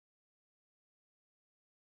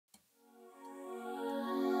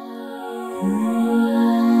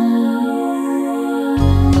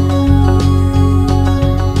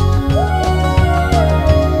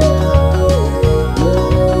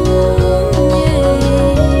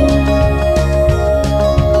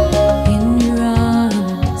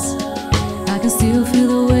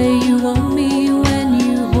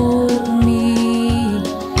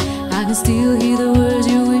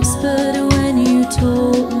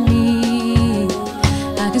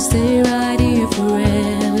Stay right here forever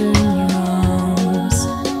in your arms,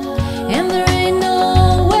 and there ain't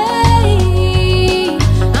no way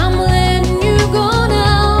I'm letting you go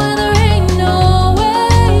now, and there ain't no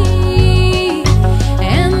way,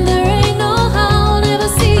 and there ain't no how I'll ever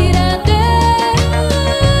see that day,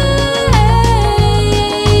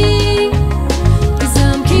 'cause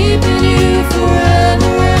I'm keeping you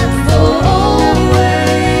forever and for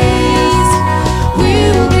always.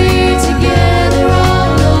 We'll be together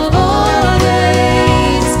all our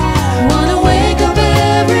days. Wanna wake up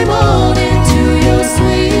every morning to your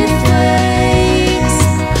sweet flames.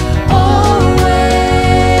 Always.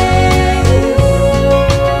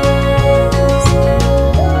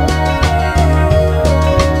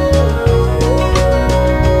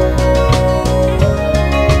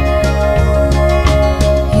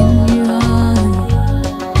 In your arm,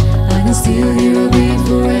 I can still hear a beat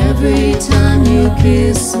for every time you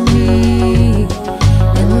kiss me.